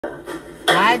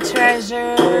my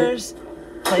treasures.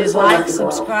 Please like,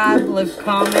 subscribe, leave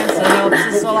comments. It helps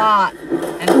us a lot.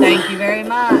 And thank you very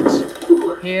much.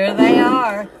 Here they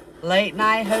are. Late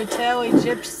night hotel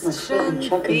Egyptian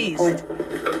feast.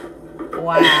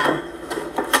 Wow.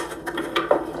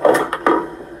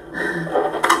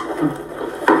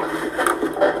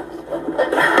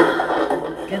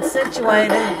 Get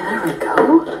situated. There we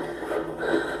go.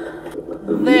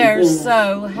 They're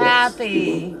so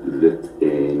happy.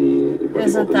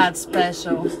 Isn't that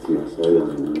special?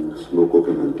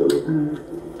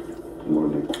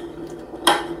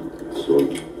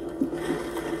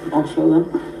 I'll show them.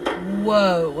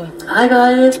 Whoa. Hi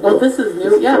guys. Well, this is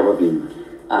new. Yeah.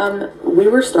 We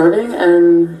were starving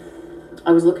and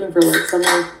I was looking for like some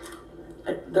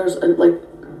there's like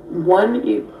one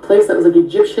place that was like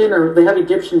Egyptian, or they have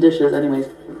Egyptian dishes anyways.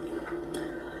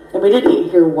 And we did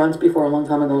eat here once before a long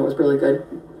time ago. It was really good.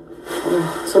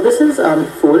 So this is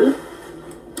full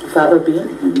fava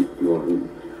bean.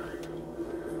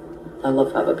 I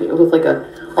love fava bean with like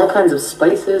all kinds of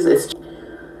spices.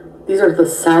 These are the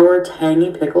sour,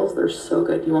 tangy pickles. They're so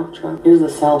good. You want to try? Here's the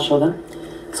salad. Show them.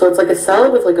 So it's like a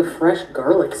salad with like a fresh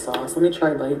garlic sauce. Let me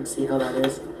try a bite and see how that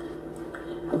is.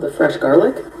 Of the fresh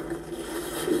garlic.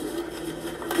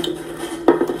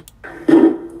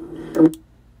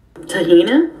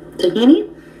 Tahini?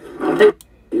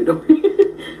 You don't.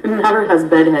 Nader has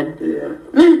bedhead.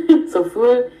 Yeah. So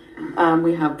food.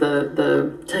 We have the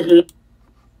tahini.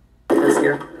 This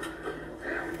here.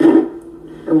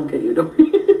 I won't get you. Don't.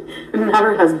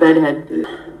 Nader has bedhead.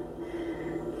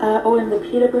 Yeah. Oh, and the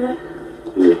pita bread.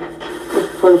 Yeah.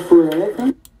 For the food, I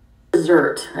think.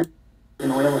 Dessert.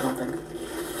 In oil or something.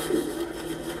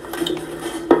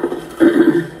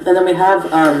 And then we have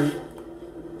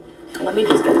let me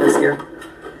just get this here.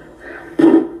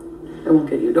 I won't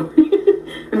get you. Don't.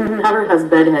 Nader has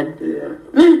bedhead. Yeah.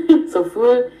 So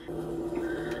food.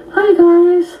 Hi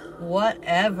guys.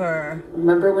 Whatever.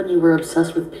 Remember when you were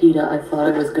obsessed with pita? I thought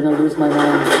I was gonna lose my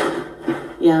mind.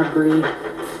 Yeah, Brie.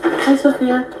 Hi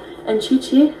Sophia and Chi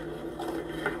Chi.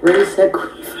 Ready, set,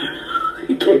 queen.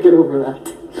 You can't get over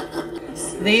that.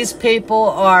 These people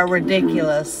are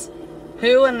ridiculous.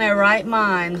 Who in their right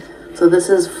mind So this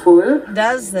is food.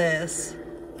 does this?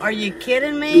 Are you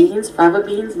kidding me? Beans, fava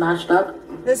beans mashed up.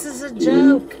 This is a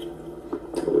joke.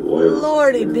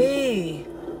 Lordy B.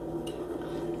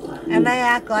 And they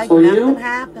act like So nothing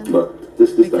happened But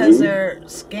this because they're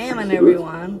scamming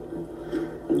everyone.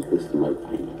 And this is my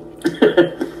thing.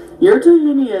 Your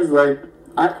tahini is like,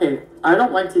 okay, I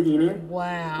don't like tahini,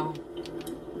 Wow.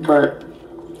 but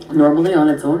normally on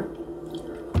its own.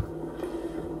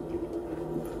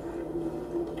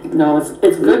 No, it's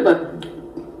good, but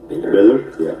bitter. Better?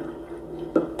 Yeah.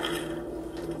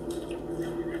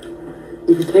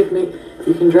 You can take me,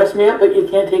 you can dress me up, but you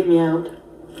can't take me out.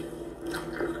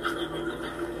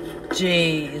 Did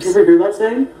you Jeez. ever hear that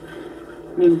saying?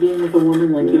 I mean, being with a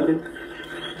woman like you could.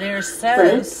 They're so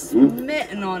Right?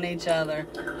 smitten on each other.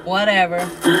 Whatever.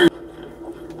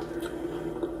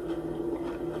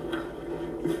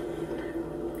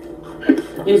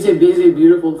 Easy Beezy,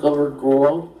 beautiful cover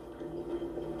girl.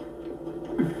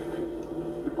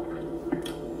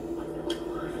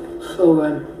 So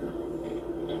good.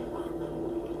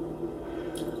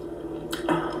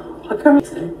 What can we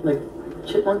say? Like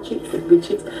chipmunk cheeks, like big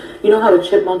cheeks. You know how a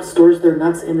chipmunk stores their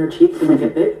nuts in their cheeks when they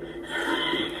get big?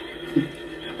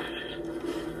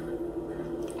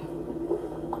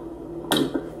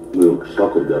 Little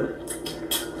shock of them.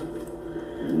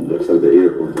 Looks like the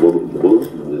ear of the bullet.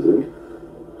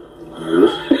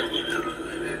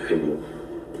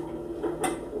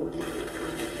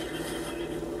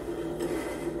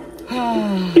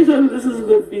 He said this is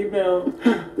the female.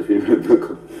 The female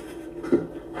pickle.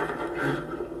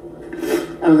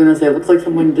 I was gonna say, it looks like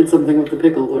someone did something with the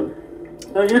pickle one.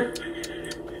 Oh yeah?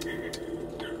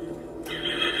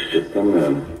 Just come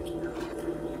in.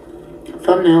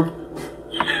 Thumbnail.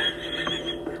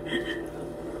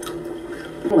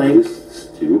 Like, This is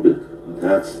stupid.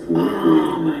 That's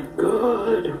oh my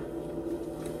god.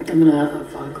 I'm gonna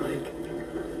fuck, like,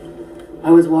 I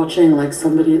was watching like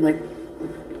somebody like,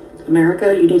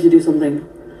 America, you need to do something.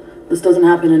 This doesn't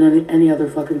happen in any other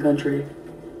fucking country.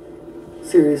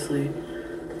 Seriously.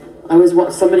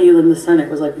 Somebody in the Senate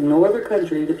was like, no other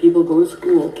country do people go to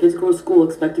school, kids go to school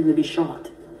expecting to be shot.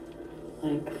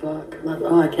 Like, fuck.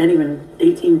 Oh, I can't even.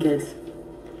 18 kids.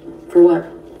 For what?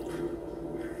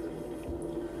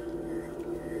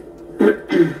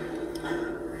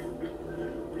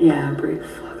 Yeah, brief.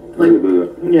 Like,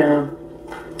 yeah.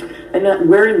 And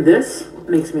wearing this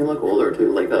makes me look older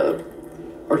too, like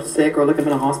or sick, or like I'm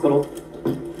in a hospital.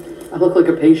 I look like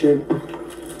a patient.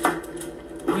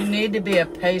 You need to be a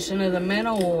patient of the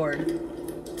mental ward.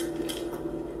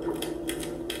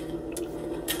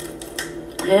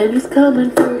 And he's coming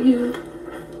for you.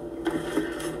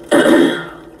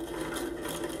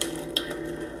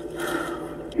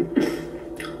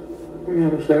 You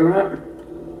have a cigarette?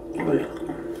 Oh,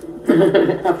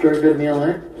 yeah. After a good meal,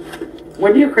 eh?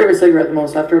 When do you crave a cigarette the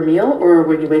most? After a meal or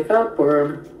when you wake up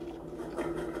or?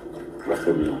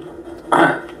 After a meal.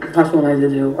 That's when I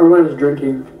did too. Or when I was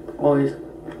drinking. Always.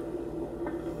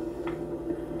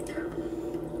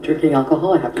 Drinking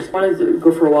alcohol, I have to. I wanted to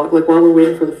go for a walk. Like while we're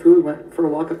waiting for the food, went for a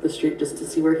walk up the street just to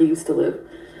see where he used to live.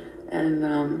 And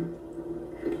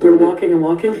we were walking and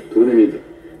walking. 20 meters.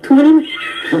 20 meters.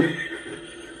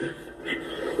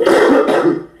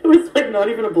 It was like not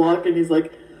even a block, and he's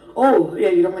like, "Oh yeah,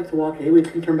 you don't like to walk, eh? We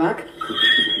can turn back."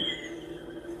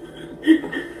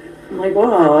 I'm like,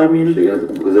 wow. I mean, She goes,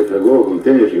 because if I go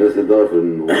continue, she goes sit down for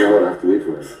 1 hour. I have to wait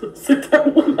for her. sit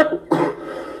down 1 hour.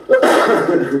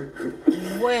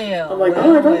 Well, I'm like,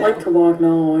 well, I don't well. like to walk.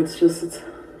 No, it's just, it's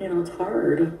it's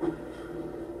hard.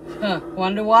 Huh,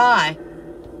 wonder why.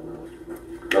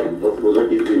 Those are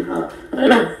eating half. I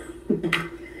know.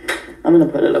 I'm gonna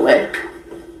put it away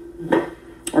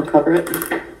or cover it.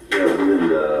 Yeah,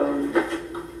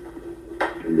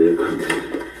 in the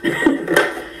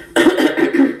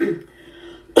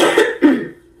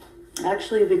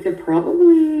Actually, we could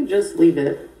probably just leave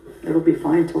it. It'll be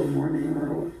fine till the morning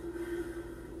or what?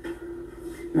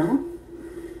 No?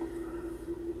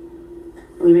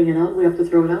 Leaving it out? We have to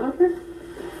throw it out of there?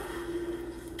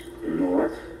 You know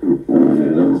what?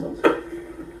 Yeah, that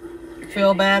sounds.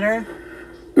 Feel better?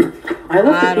 I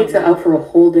left I the don't pizza know. out for a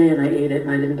whole day and I ate it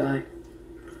and I didn't die.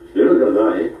 You're not gonna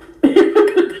die. You're not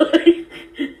gonna die.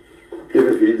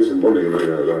 Even if you eat this in the morning, you're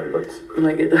not gonna die. But You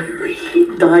might get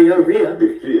diarrhea.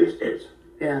 bacteria starts.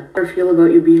 Yeah. How do you feel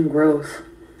about you being gross?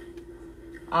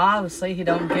 Obviously, he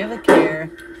don't give a care.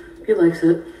 He likes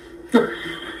it. I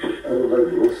don't like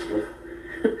gross stuff.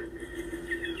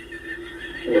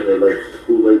 What I like,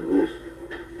 who like gross?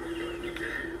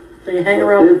 So you hang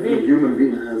around with Every me? human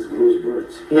being has gross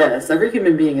birds. Yes, every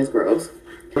human being is gross.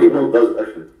 People does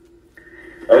actually.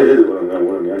 I did it when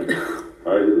I'm young.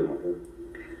 I did it.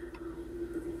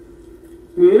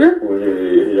 You did it? When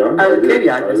you're young? I was a did kid, it.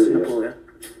 yeah, I I just did it. Napoleon.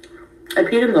 I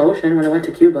peed in the ocean when I went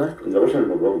to Cuba. In the ocean,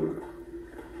 no problem.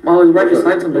 While I was right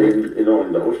beside somebody. You know,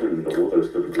 in the ocean, the water is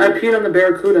still I peed on the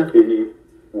barracuda. any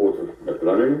water, like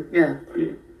running, Yeah.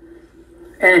 clean.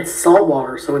 And it's salt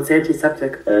water, so it's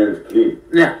antiseptic. And clean.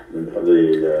 Yeah. And have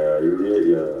the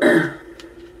urea,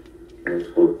 what's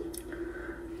it called?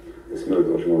 The smell of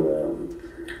the ocean,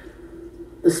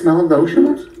 The smell of the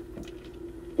ocean?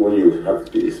 when you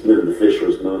have the smell of the fish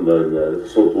or smell the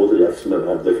salt water, you have to smell,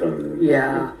 have different.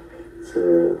 Yeah. It's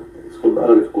called, I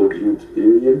don't know, it's called urine.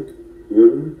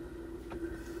 Urine?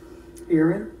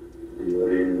 Urine?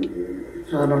 Urine.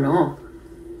 I don't know.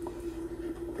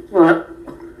 What?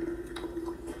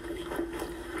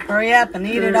 Hurry up and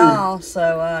eat it all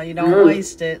so you don't Mm.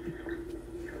 waste it.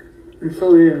 I'm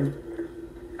still eating.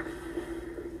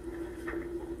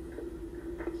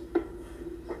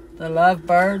 The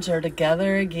lovebirds are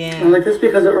together I again. like this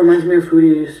because it reminds me of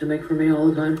Foodie used to make for me all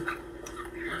the time.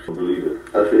 I don't believe it.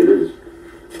 Actually, it is.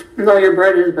 No, your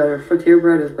bread is better. Fatir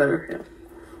bread is better. Yeah.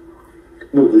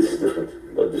 No, this is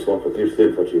different. But this one, Fatir,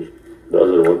 still Fatir. The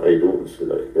other one, I don't. So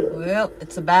like, Well,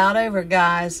 it's about over,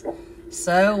 guys.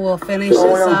 So we'll finish Oh,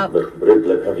 this no. up. But bread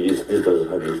like have yeast, this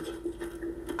doesn't have yeast.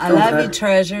 I love Okay. you,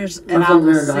 treasures, and My I phone's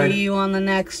will gonna die. see you on the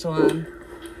next one.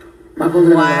 My phone's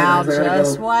gonna Wow, die, guys. I gotta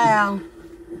just go. wow.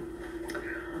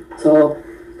 So,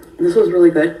 this was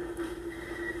really good.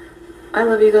 I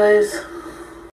love you guys.